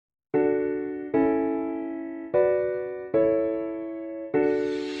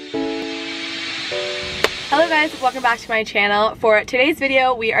guys, welcome back to my channel. For today's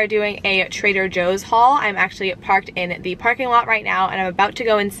video, we are doing a Trader Joe's haul. I'm actually parked in the parking lot right now and I'm about to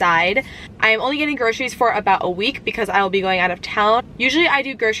go inside. I am only getting groceries for about a week because I will be going out of town. Usually I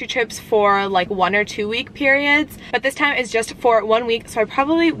do grocery trips for like 1 or 2 week periods, but this time is just for 1 week, so I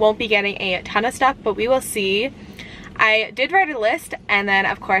probably won't be getting a ton of stuff, but we will see. I did write a list and then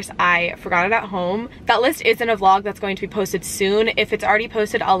of course I forgot it at home. That list is in a vlog that's going to be posted soon. If it's already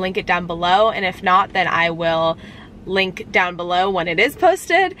posted, I'll link it down below, and if not, then I will link down below when it is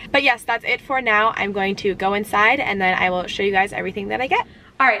posted. But yes, that's it for now. I'm going to go inside and then I will show you guys everything that I get.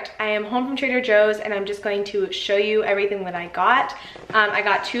 Alright, I am home from Trader Joe's and I'm just going to show you everything that I got. I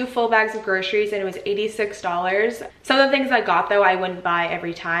got 2 full bags of groceries and it was $86. Some of the things I got though I wouldn't buy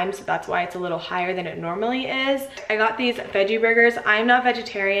every time, so that's why it's a little higher than it normally is. I got these veggie burgers. I'm not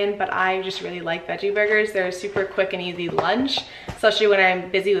vegetarian, but I just really like veggie burgers. They're a super quick and easy lunch, especially when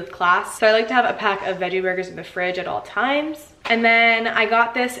I'm busy with class. So I like to have a pack of veggie burgers in the fridge at all times. And then I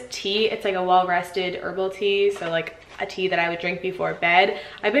got this tea. It's like a well-rested herbal tea, so like a tea that I would drink before bed.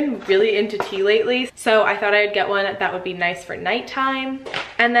 I've been really into tea lately, so I thought I'd get one that would be nice for nighttime.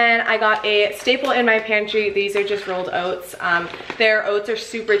 And then I got a staple in my pantry. These are just rolled oats. Their oats are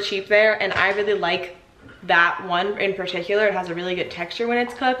super cheap there, and I really like that one in particular. It has a really good texture when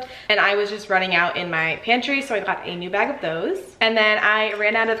it's cooked, and I was just running out in my pantry, so I got a new bag of those. And then I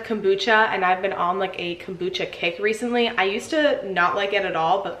ran out of kombucha, and I've been on like a kombucha kick recently. I used to not like it at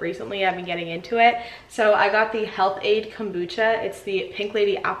all, but recently I've been getting into it. So I got the Health Aid kombucha. It's the Pink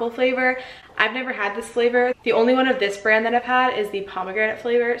Lady apple flavor. I've never had this flavor. The only one of this brand that I've had is the pomegranate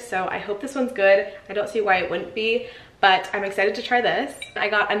flavor, so I hope this one's good. I don't see why it wouldn't be, but I'm excited to try this. I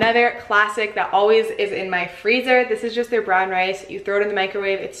got another classic that always is in my freezer. This is just their brown rice. You throw it in the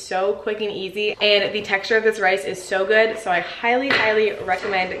microwave. It's so quick and easy, and the texture of this rice is so good, so I highly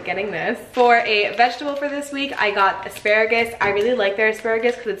recommend getting this. For a vegetable for this week, I got asparagus. I really like their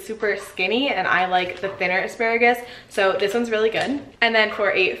asparagus because it's super skinny, and I like the thinner asparagus, so this one's really good. And then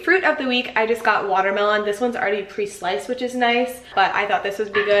for a fruit of the week, I just got watermelon. This one's already pre-sliced, which is nice, but I thought this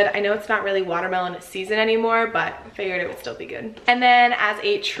would be good. I know it's not really watermelon season anymore, but I figured it would still be good. And then as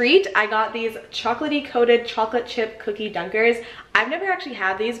a treat, I got these chocolatey coated chocolate chip cookie dunkers. I've never actually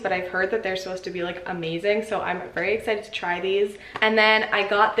had these, but I've heard that they're supposed to be like amazing, so I'm very excited to try these. And then I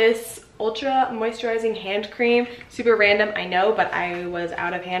got this ultra moisturizing hand cream. Super random, I know, but I was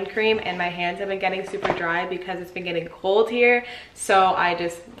out of hand cream and my hands have been getting super dry because it's been getting cold here, so I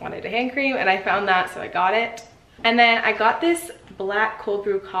just wanted a hand cream and I found that, so I got it. And then I got this black cold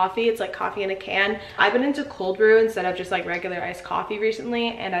brew coffee. It's like coffee in a can. I've been into cold brew instead of just like regular iced coffee recently,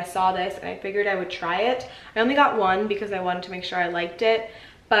 and I saw this and I figured I would try it. I only got one because I wanted to make sure I liked it,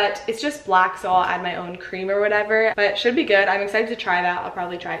 but it's just black, so I'll add my own cream or whatever, but it should be good. I'm excited to try that. I'll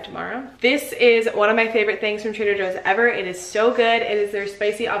probably try it tomorrow. This is one of my favorite things from Trader Joe's ever. It is so good. It is their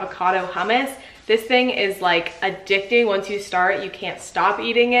spicy avocado hummus. This thing is like addicting. Once you start, you can't stop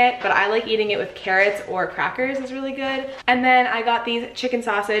eating it, but I like eating it with carrots or crackers. It's really good. And then I got these chicken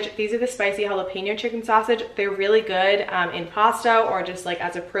sausage. These are the spicy jalapeno chicken sausage. They're really good in pasta or just like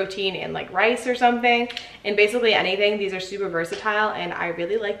as a protein in like rice or something, and basically anything. These are super versatile and I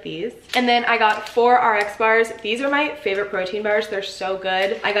really like these. And then I got 4 RX bars. These are my favorite protein bars. They're so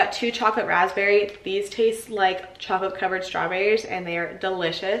good. I got 2 chocolate raspberry. These taste like chocolate covered strawberries and they are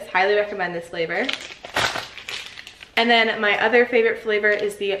delicious. Highly recommend this flavor. And then my other favorite flavor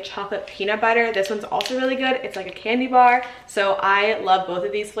is the chocolate peanut butter. This one's also really good. It's like a candy bar, so I love both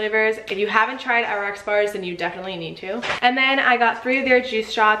of these flavors. If you haven't tried RX bars, then you definitely need to. And then I got 3 of their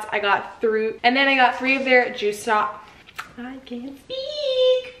juice shots. I got 3 of their juice shots. I can't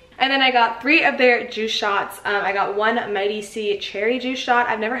speak. And then I got 3 of their juice shots. I got 1 Mighty C cherry juice shot.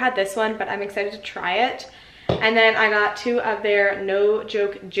 I've never had this one, but I'm excited to try it. And then I got 2 of their No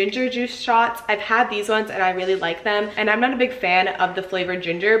Joke ginger juice shots. I've had these ones and I really like them. And I'm not a big fan of the flavored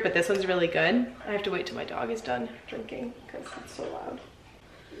ginger, but this one's really good. I have to wait till my dog is done drinking because it's so loud.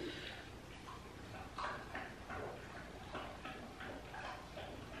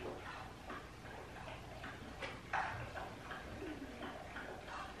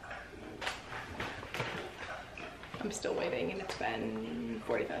 I'm still waiting and it's been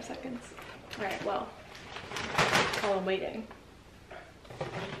 45 seconds. All right, well, while I'm waiting,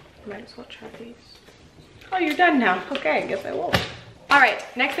 might as well try these. Oh, you're done now. Okay, I guess I will. All right,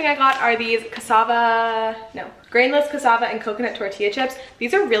 next thing I got are these grainless cassava and coconut tortilla chips.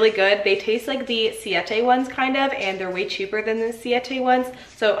 These are really good. They taste like the Siete ones kind of, and they're way cheaper than the Siete ones,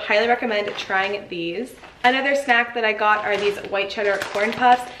 so highly recommend trying these. Another snack that I got are these white cheddar corn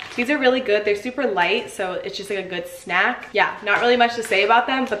puffs. These are really good. They're super light, so it's just like a good snack. Yeah, not really much to say about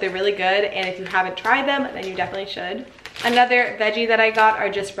them, but they're really good, and if you haven't tried them, then you definitely should. Another veggie that I got are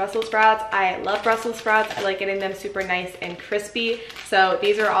just Brussels sprouts. I love Brussels sprouts. I like getting them super nice and crispy. So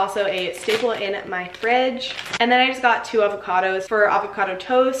these are also a staple in my fridge. And then I just got 2 avocados for avocado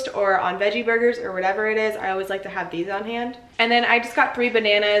toast or on veggie burgers or whatever it is. I always like to have these on hand. And then I just got 3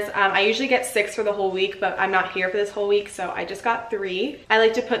 bananas. I usually get 6 for the whole week, but I'm not here for this whole week, so I just got 3. I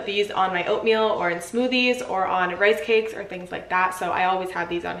like to put these on my oatmeal or in smoothies or on rice cakes or things like that, so I always have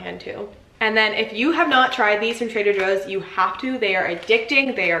these on hand too. And then if you have not tried these from Trader Joe's, you have to. They are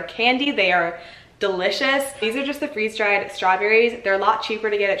addicting, they are candy, they are delicious. These are just the freeze-dried strawberries. They're a lot cheaper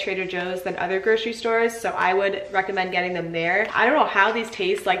to get at Trader Joe's than other grocery stores, so I would recommend getting them there. I don't know how these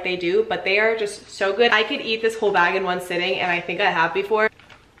taste like they do, but they are just so good. I could eat this whole bag in one sitting, and I think I have before.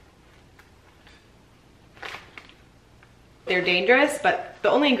 They're dangerous, but the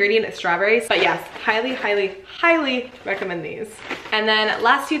only ingredient is strawberries. But yes, highly, highly, highly recommend these. And then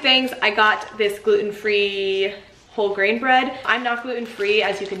last 2 things, I got this gluten-free whole grain bread. I'm not gluten-free,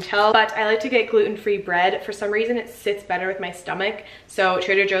 as you can tell, but I like to get gluten-free bread. For some reason, it sits better with my stomach. So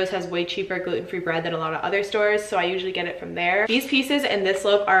Trader Joe's has way cheaper gluten-free bread than a lot of other stores, so I usually get it from there. These pieces in this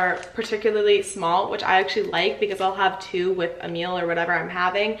loaf are particularly small, which I actually like because I'll have 2 with a meal or whatever I'm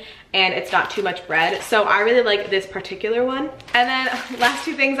having, and it's not too much bread. So I really like this particular one. And then last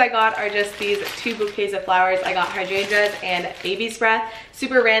 2 things I got are just these 2 bouquets of flowers. I got hydrangeas and baby's breath.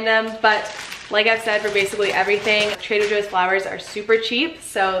 Super random, but like I've said for basically everything, Trader Joe's flowers are super cheap,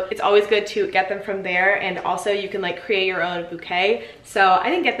 so it's always good to get them from there, and also you can like create your own bouquet. So I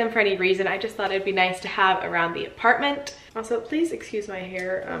didn't get them for any reason, I just thought it'd be nice to have around the apartment. Also, please excuse my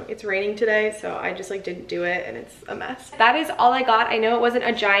hair. It's raining today, so I just like didn't do it and it's a mess. That is all I got. I know it wasn't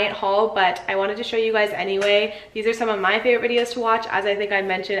a giant haul, but I wanted to show you guys anyway. These are some of my favorite videos to watch, as I think I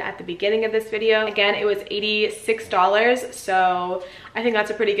mentioned at the beginning of this video. Again, it was $86, so I think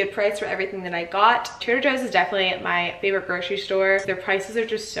that's a pretty good price for everything that I got. Trader Joe's is definitely my favorite grocery store. Their prices are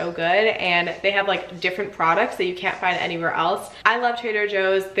just so good, and they have like different products that you can't find anywhere else. I love Trader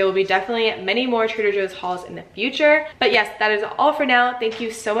Joe's. There will be definitely many more Trader Joe's hauls in the future. But yes, that is all for now. Thank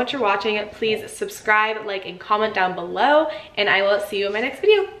you so much for watching. Please subscribe, like, and comment down below, and I will see you in my next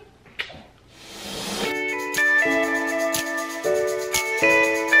video.